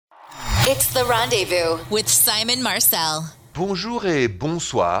It's The Rendezvous with Simon Marcel. Bonjour et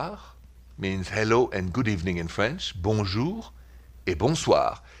bonsoir means hello and good evening in French. Bonjour et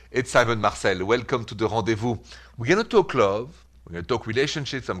bonsoir. It's Simon Marcel. Welcome to The Rendezvous. We're going to talk love. We're going to talk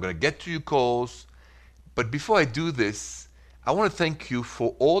relationships. I'm going to get to your calls. But before I do this, I want to thank you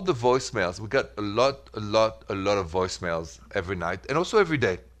for all the voicemails. We got a lot of voicemails every night and also every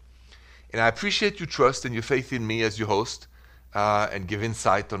day. And I appreciate your trust and your faith in me as your host and give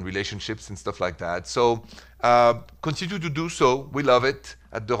insight on relationships and stuff like that. So continue to do so. We love it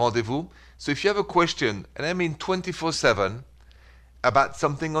at The Rendezvous. So if you have a question, and I mean 24/7, about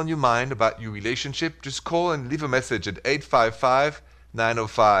something on your mind, about your relationship, just call and leave a message at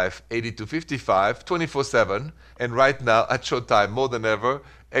 855-905-8255, 24/7. And right now, at showtime, more than ever,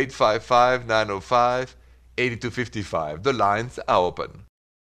 855-905-8255. The lines are open.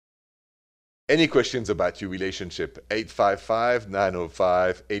 Any questions about your relationship?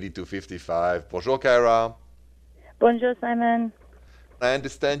 855-905-8255. Bonjour, Kara. Bonjour, Simon. I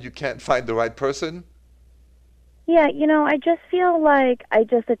understand you can't find the right person. Yeah, I just feel like I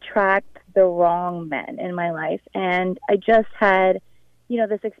just attract the wrong men in my life. And I just had,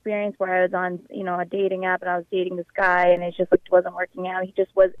 this experience where I was on, a dating app and I was dating this guy and it just wasn't working out. He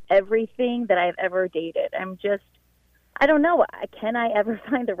just was everything that I've ever dated. I don't know. Can I ever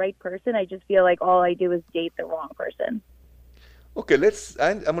find the right person? I just feel like all I do is date the wrong person. Okay,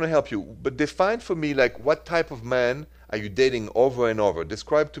 I'm going to help you. But define for me, what type of man are you dating over and over?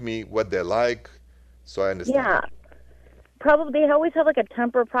 Describe to me what they're like so I understand. Yeah. Probably they always have a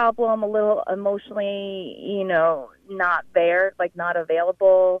temper problem, a little emotionally, not there, not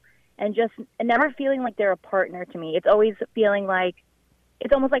available, and just never feeling like they're a partner to me. It's always feeling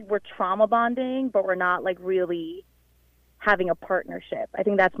it's almost like we're trauma bonding, but we're not really having a partnership. I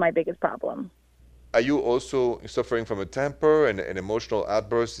think that's my biggest problem. Are you also suffering from a temper and an emotional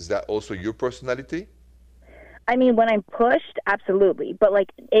outburst? Is that also your personality? I mean, when I'm pushed, absolutely. But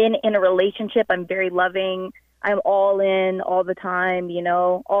in a relationship, I'm very loving. I'm all in all the time,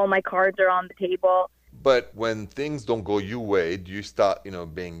 all my cards are on the table. But when things don't go your way, do you start,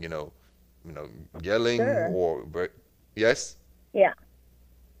 being, yelling? Sure. Or yes? Yeah.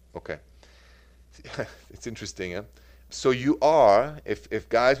 Okay. It's interesting, huh? So you are, if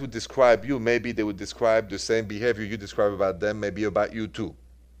guys would describe you, maybe they would describe the same behavior you describe about them, maybe about you too.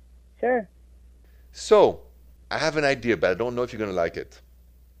 Sure. So, I have an idea, but I don't know if you're going to like it.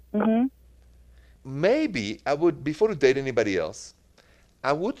 Mm-hmm. Maybe I would, before to date anybody else,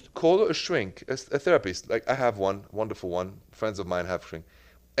 I would call a shrink, a therapist. I have one, wonderful one. Friends of mine have shrink.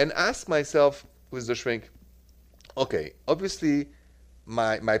 And ask myself, with the shrink, okay, obviously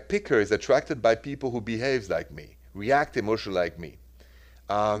my picker is attracted by people who behave like me, react emotionally like me.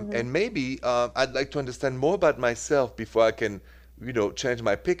 And maybe I'd like to understand more about myself before I can, change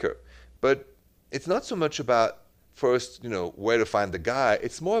my picker. But it's not so much about first, where to find the guy.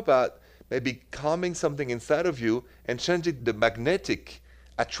 It's more about maybe calming something inside of you and changing the magnetic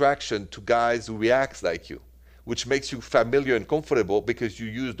attraction to guys who react like you, which makes you familiar and comfortable because you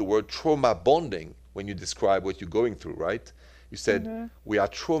use the word trauma bonding when you describe what you're going through, right? You said, we are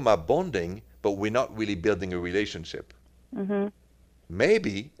trauma bonding, but we're not really building a relationship. Mm-hmm.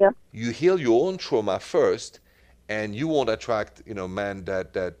 Maybe you heal your own trauma first, and you won't attract, men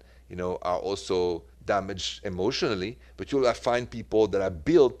that are also damaged emotionally, but you'll find people that are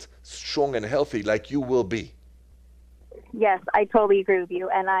built strong and healthy like you will be. Yes, I totally agree with you,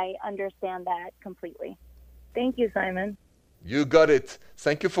 and I understand that completely. Thank you, Simon. You got it.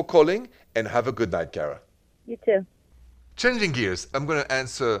 Thank you for calling, and have a good night, Kara. You too. Changing gears, I'm going to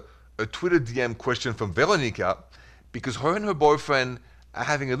answer a Twitter DM question from Veronica because her and her boyfriend are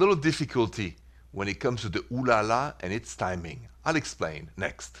having a little difficulty when it comes to the ooh la la and its timing. I'll explain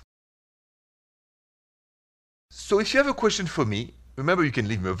next. So if you have a question for me, remember you can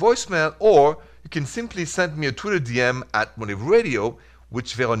leave me a voicemail or you can simply send me a Twitter DM at Rendezvous Radio,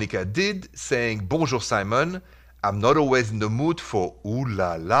 which Veronica did, saying, Bonjour Simon, I'm not always in the mood for ooh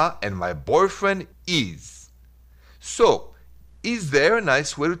la la and my boyfriend is. So, is there a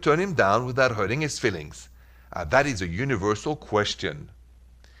nice way to turn him down without hurting his feelings? That is a universal question.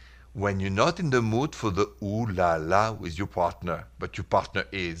 When you're not in the mood for the ooh la la with your partner, but your partner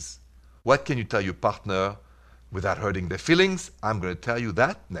is, what can you tell your partner without hurting their feelings? I'm going to tell you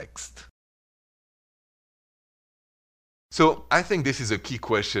that next. So, I think this is a key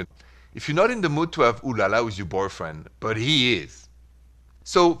question. If you're not in the mood to have ooh la la with your boyfriend, but he is.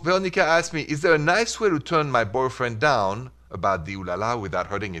 So, Veronica asked me, is there a nice way to turn my boyfriend down about the ooh la la without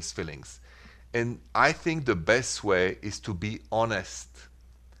hurting his feelings? And I think the best way is to be honest.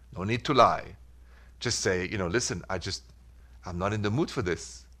 No need to lie. Just say, listen, I'm not in the mood for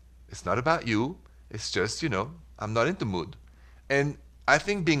this. It's not about you. It's just, I'm not in the mood. And I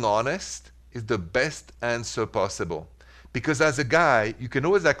think being honest is the best answer possible. Because as a guy, you can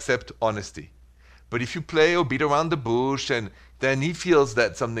always accept honesty. But if you play or beat around the bush and then he feels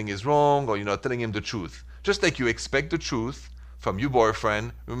that something is wrong or you're not telling him the truth, just like you expect the truth from your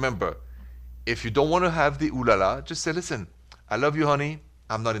boyfriend, remember, if you don't want to have the ooh la la, just say, listen, I love you, honey.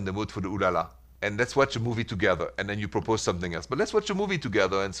 I'm not in the mood for the ooh la la. And let's watch a movie together. And then you propose something else. But let's watch a movie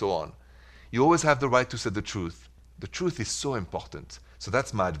together and so on. You always have the right to say the truth. The truth is so important. So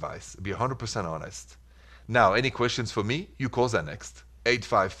that's my advice. Be 100% honest. Now, any questions for me? You call that next.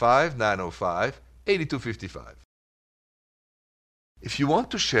 855-905-8255. If you want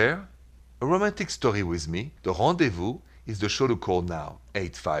to share a romantic story with me, the rendezvous is the show to call now.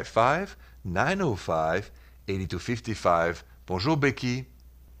 855-905-8255. Bonjour, Becky.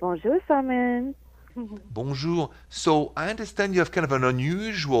 Bonjour, Simon. Bonjour. So I understand you have kind of an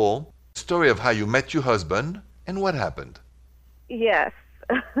unusual story of how you met your husband and what happened. Yes,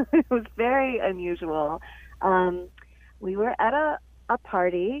 it was very unusual. We were at a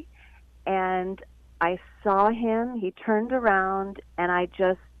party, and I saw him. He turned around, and I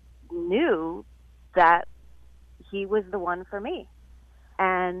just knew that he was the one for me.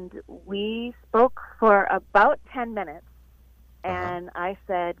 And we spoke for about 10 minutes. And I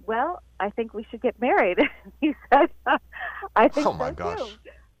said, well, I think we should get married. He said, I think oh my so gosh. too.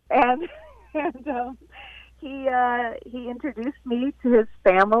 And he introduced me to his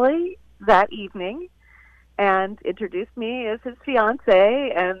family that evening and introduced me as his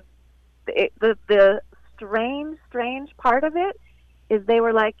fiance. And the strange part of it is they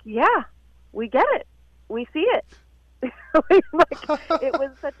were like, yeah, we get it. We see it. It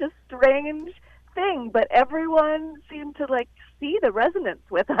was such a strange thing, but everyone seemed to see the resonance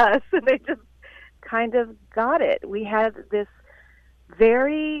with us, and they just kind of got it. We had this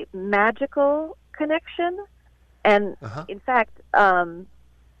very magical connection, and in fact,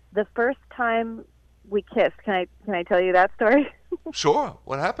 the first time we kissed, can I tell you that story? Sure.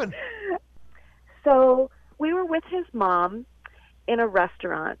 What happened? So we were with his mom in a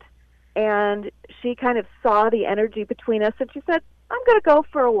restaurant, and she kind of saw the energy between us, and she said, I'm going to go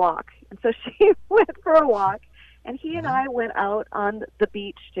for a walk. And so she went for a walk, and he and I went out on the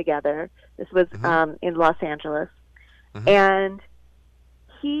beach together. This was in Los Angeles. And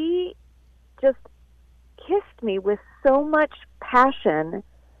he just kissed me with so much passion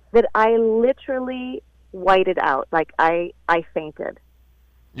that I literally whited out. I fainted.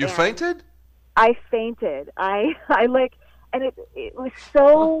 You fainted? I fainted. I and it was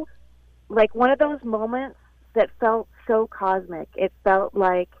so like one of those moments that felt so cosmic. It felt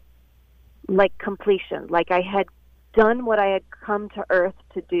like completion, like I had done what I had come to Earth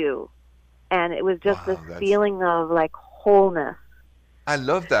to do. And it was just this feeling of wholeness. I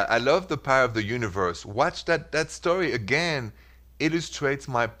love that. I love the power of the universe. Watch that story again. Illustrates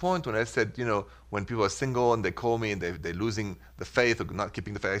my point when I said, when people are single and they call me and they're losing the faith or not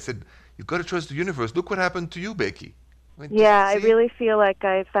keeping the faith, I said, you've got to trust the universe. Look what happened to you, Becky. I really feel like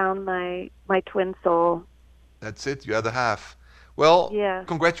I found my twin soul. That's it. You're the half. Well, yeah.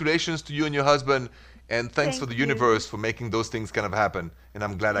 Congratulations to you and your husband, and thanks for the universe for making those things kind of happen. And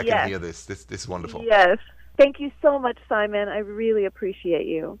I'm glad I can hear this. This is wonderful. Yes. Thank you so much, Simon. I really appreciate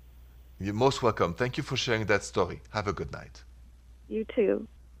you. You're most welcome. Thank you for sharing that story. Have a good night. You too.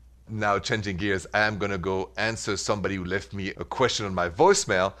 Now, changing gears, I am going to go answer somebody who left me a question on my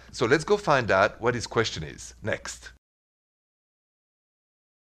voicemail. So let's go find out what his question is next.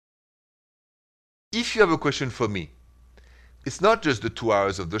 If you have a question for me, it's not just the 2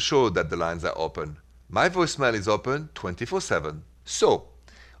 hours of the show that the lines are open. My voicemail is open 24/7. So,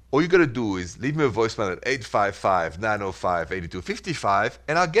 all you got to do is leave me a voicemail at 855-905-8255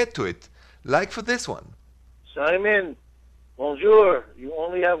 and I'll get to it. Like for this one. Simon, bonjour. You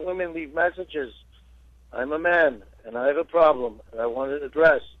only have women leave messages. I'm a man and I have a problem and I want it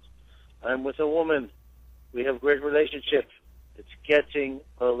addressed. I'm with a woman. We have a great relationship. It's getting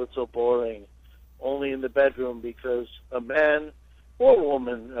a little boring. Only in the bedroom, because a man or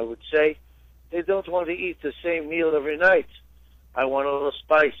woman, I would say, they don't want to eat the same meal every night. I want a little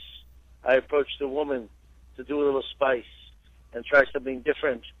spice. I approached the woman to do a little spice and try something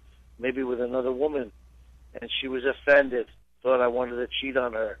different, maybe with another woman, and she was offended, thought I wanted to cheat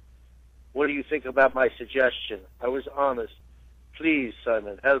on her. What do you think about my suggestion? I was honest. Please,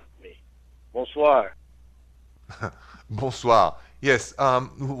 Simon, help me. Bonsoir. Bonsoir. Yes,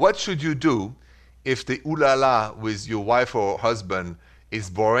 what should you do if the ooh la la with your wife or husband is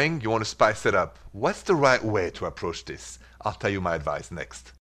boring? You want to spice it up. What's the right way to approach this? I'll tell you my advice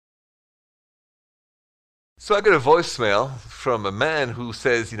next. So I got a voicemail from a man who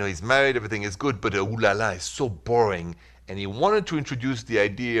says, he's married, everything is good, but ooh la la is so boring. And he wanted to introduce the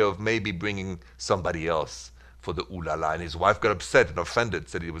idea of maybe bringing somebody else for the ooh la la. And his wife got upset and offended,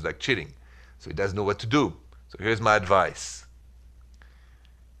 said it was like cheating. So he doesn't know what to do. So here's my advice.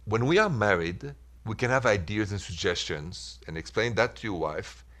 When we are married, we can have ideas and suggestions and explain that to your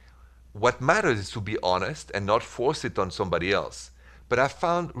wife. What matters is to be honest and not force it on somebody else. But I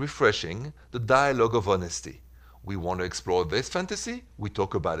found refreshing the dialogue of honesty. We want to explore this fantasy, we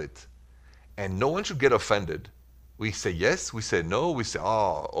talk about it. And no one should get offended. We say yes, we say no, we say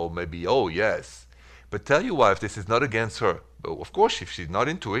or maybe yes. But tell your wife this is not against her. But of course, if she's not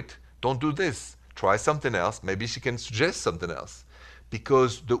into it, don't do this. Try something else. Maybe she can suggest something else.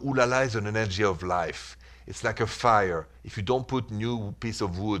 Because the ooh la la is an energy of life. It's like a fire. If you don't put new piece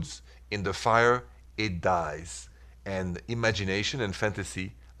of woods in the fire, it dies. And imagination and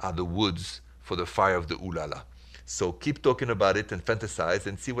fantasy are the woods for the fire of the ooh la la. So keep talking about it and fantasize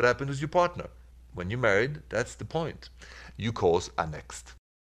and see what happens with your partner. When you're married, that's the point. Your calls are next.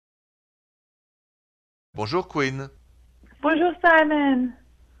 Bonjour, Queen. Bonjour, Simon.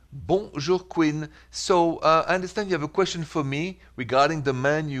 Bonjour, Queen. So I understand you have a question for me regarding the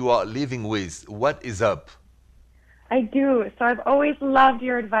man you are living with. What is up? I do. So I've always loved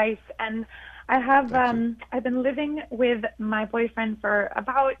your advice, and I have I've been living with my boyfriend for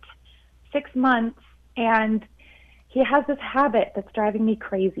about 6 months, and he has this habit that's driving me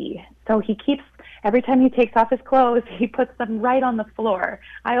crazy. So he keeps, every time he takes off his clothes, he puts them right on the floor.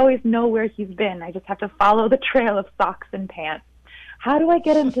 I always know where he's been. I just have to follow the trail of socks and pants. How do I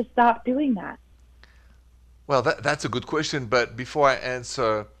get him to stop doing that? Well, that's a good question, but before I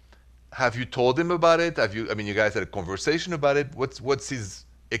answer, have you told him about it? You guys had a conversation about it? What's his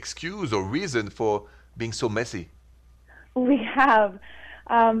excuse or reason for being so messy? We have.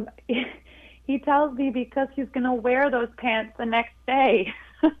 He tells me because he's going to wear those pants the next day.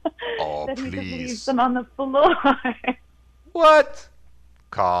 Oh, that please. he just leaves them on the floor. What?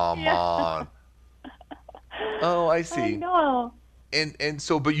 Come on. Oh, I see. I know. And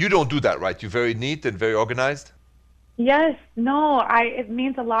so, but you don't do that, right? You're very neat and very organized? Yes, no, it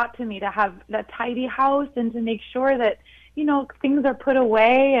means a lot to me to have a tidy house and to make sure that, things are put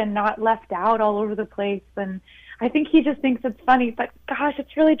away and not left out all over the place. And I think he just thinks it's funny, but gosh,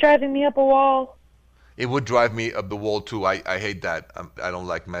 it's really driving me up a wall. It would drive me up the wall too. I hate that. I don't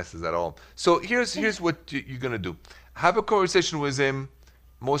like messes at all. So here's what you're going to do. Have a conversation with him,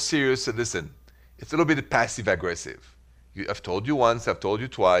 more serious, and listen. It's a little bit passive aggressive. I've told you once, I've told you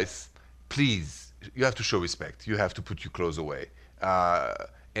twice. Please, you have to show respect. You have to put your clothes away.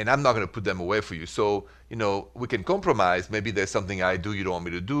 And I'm not going to put them away for you. So, we can compromise. Maybe there's something I do you don't want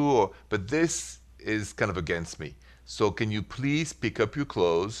me to do, but this is kind of against me. So can you please pick up your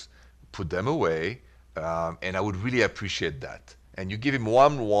clothes, put them away, and I would really appreciate that. And you give him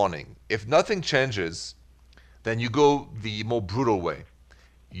one warning. If nothing changes, then you go the more brutal way.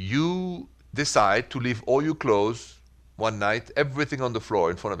 You decide to leave all your clothes one night, everything on the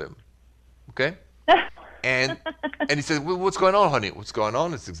floor in front of him. Okay? And he says, well, what's going on, honey? What's going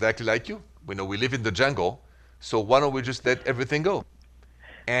on? It's exactly like you. We know we live in the jungle, so why don't we just let everything go?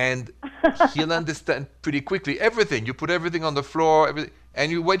 And he'll understand pretty quickly everything. You put everything on the floor,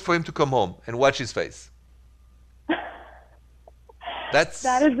 and you wait for him to come home and watch his face. That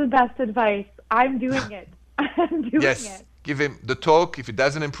is the best advice. I'm doing it. I'm doing yes. it. Give him the talk. If it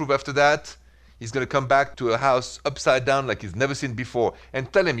doesn't improve after that, he's going to come back to a house upside down like he's never seen before.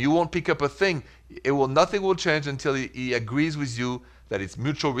 And tell him you won't pick up a thing. Nothing will change until he agrees with you that it's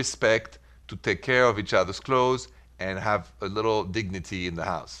mutual respect to take care of each other's clothes and have a little dignity in the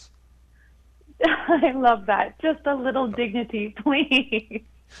house. I love that. Just a little dignity, please.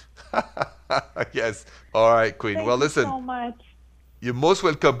 Yes. All right, Queen. Thank well, listen. you so much. You're most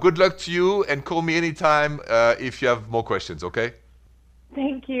welcome. Good luck to you, and call me anytime if you have more questions, okay?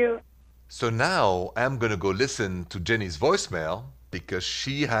 Thank you. So now I'm going to go listen to Jenny's voicemail because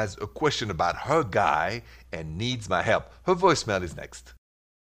she has a question about her guy and needs my help. Her voicemail is next.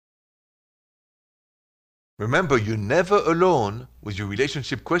 Remember, you're never alone with your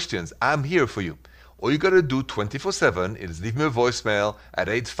relationship questions. I'm here for you. All you got to do 24/7 is leave me a voicemail at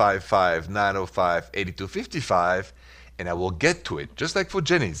 855-905-8255 and I will get to it, just like for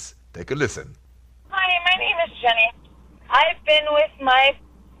Jenny's. Take a listen. Hi, my name is Jenny. I've been with my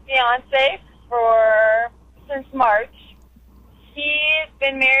fiance since March. He's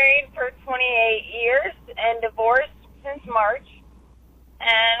been married for 28 years and divorced since March.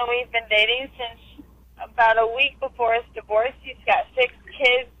 And we've been dating since about a week before his divorce. He's got 6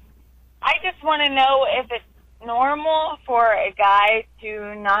 kids. I just want to know if it's normal for a guy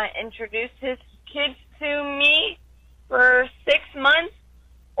to not introduce his kids pursue me for 6 months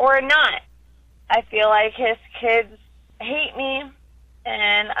or not. I feel like his kids hate me,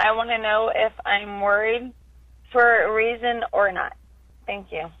 and I want to know if I'm worried for a reason or not.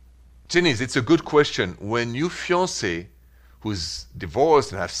 Thank you. Janice, it's a good question. When your fiancé, who's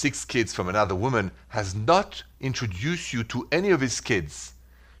divorced and has 6 kids from another woman, has not introduced you to any of his kids,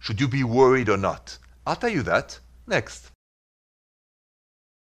 should you be worried or not? I'll tell you that next.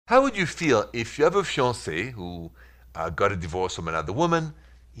 How would you feel if you have a fiancé who got a divorce from another woman,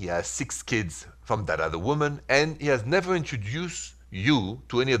 he has 6 kids from that other woman, and he has never introduced you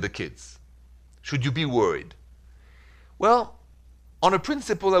to any of the kids? Should you be worried? Well, on a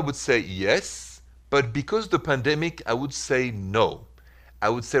principle, I would say yes, but because of the pandemic, I would say no. I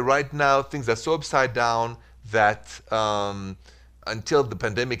would say right now things are so upside down that until the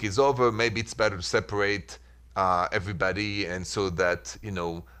pandemic is over, maybe it's better to separate everybody, and so that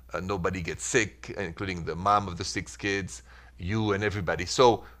nobody gets sick, including the mom of the 6 kids, you and everybody.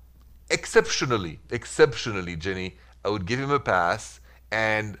 So exceptionally, Jenny, I would give him a pass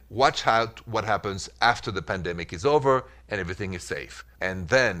and watch out what happens after the pandemic is over and everything is safe. And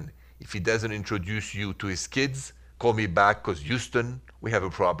then, if he doesn't introduce you to his kids, call me back, because Houston, we have a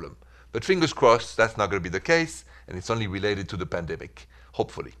problem. But fingers crossed, that's not going to be the case, and it's only related to the pandemic,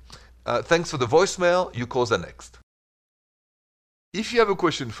 hopefully. Thanks for the voicemail. Your calls are next. If you have a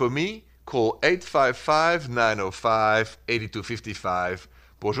question for me, call 855-905-8255.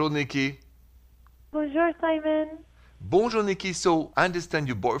 Bonjour, Nikki. Bonjour, Simon. Bonjour, Nikki. So I understand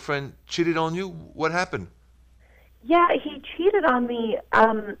your boyfriend cheated on you. What happened? Yeah, he cheated on me,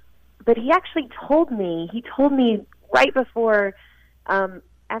 but he actually told me. He told me right before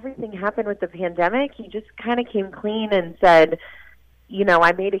everything happened with the pandemic. He just kind of came clean and said,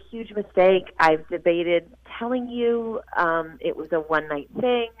 I made a huge mistake. I've debated telling you. It was a one-night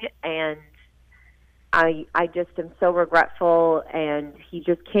thing, and I just am so regretful. And he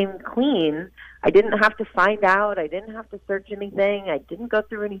just came clean. I didn't have to find out. I didn't have to search anything. I didn't go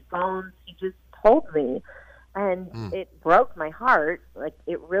through any phones. He just told me. And it broke my heart. Like,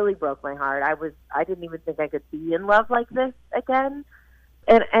 it really broke my heart. I didn't even think I could be in love like this again.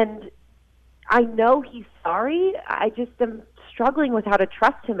 And I know he's sorry. I just am struggling with how to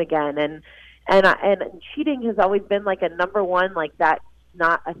trust him again. And cheating has always been like a number one, like that's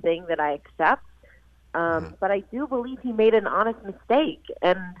not a thing that I accept. But I do believe he made an honest mistake.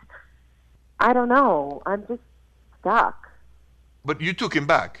 And I don't know. I'm just stuck. But you took him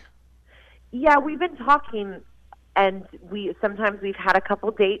back. Yeah, we've been talking, and sometimes we've had a couple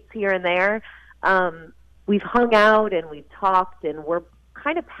dates here and there. We've hung out and we've talked, and we're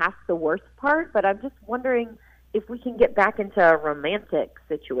kind of past the worst part, but I'm just wondering if we can get back into a romantic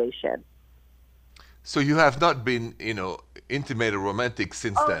situation. So you have not been, intimate or romantic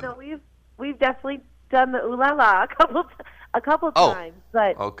since then? Oh, no, we've definitely done the ooh la la a couple times,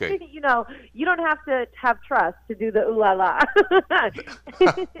 but okay. You don't have to have trust to do the ooh la la.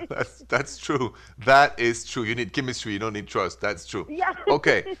 That's true. That is true. You need chemistry. You don't need trust. That's true. Yeah.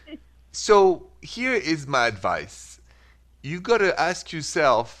 Okay. So here is my advice. You got to ask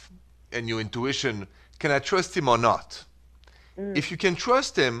yourself and your intuition, can I trust him or not? If you can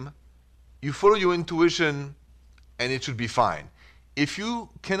trust him, you follow your intuition and it should be fine. If you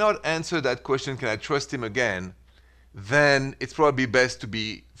cannot answer that question, can I trust him again, then it's probably best to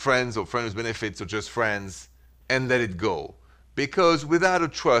be friends or friends with benefits or just friends and let it go. Because without a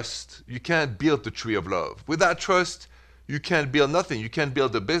trust, you can't build the tree of love. Without trust, you can't build nothing. You can't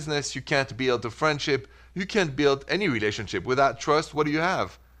build a business. You can't build a friendship. You can't build any relationship. Without trust, what do you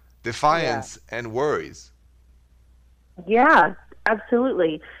have? Defiance and worries. Yeah,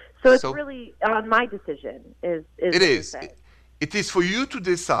 absolutely. So it's really on my decision. It is. It is for you to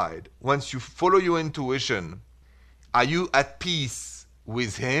decide, once you follow your intuition, are you at peace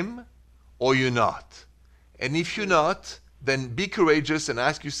with him or you're not? And if you're not, then be courageous and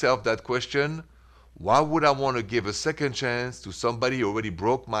ask yourself that question, why would I want to give a second chance to somebody who already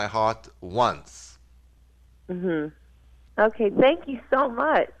broke my heart once? Okay, thank you so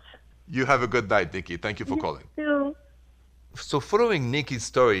much. You have a good night, Nikki. Thank you for calling. You too. So following Nikki's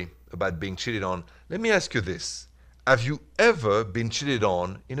story about being cheated on, let me ask you this. Have you ever been cheated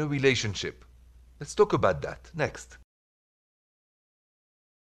on in a relationship? Let's talk about that next.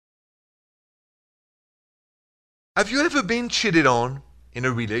 Have you ever been cheated on in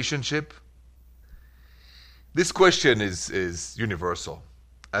a relationship? This question is universal.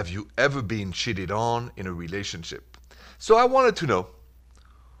 Have you ever been cheated on in a relationship? So I wanted to know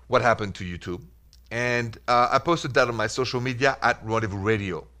what happened to you two. And I posted that on my social media at Rendezvous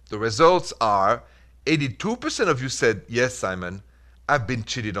Radio. The results are 82% of you said, yes, Simon, I've been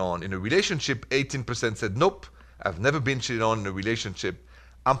cheated on in a relationship. 18% said nope, I've never been cheated on in a relationship.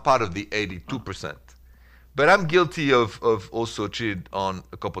 I'm part of the 82%. But I'm guilty of also cheated on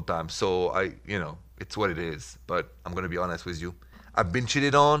a couple times. So it's what it is. But I'm going to be honest with you. I've been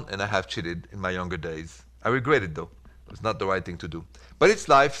cheated on, and I have cheated in my younger days. I regret it, though. It's not the right thing to do. But it's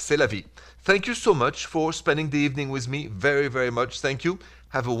life, c'est la vie. Thank you so much for spending the evening with me. Very, very much. Thank you.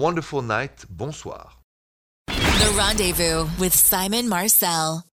 Have a wonderful night. Bonsoir. The Rendezvous with Simon Marcel.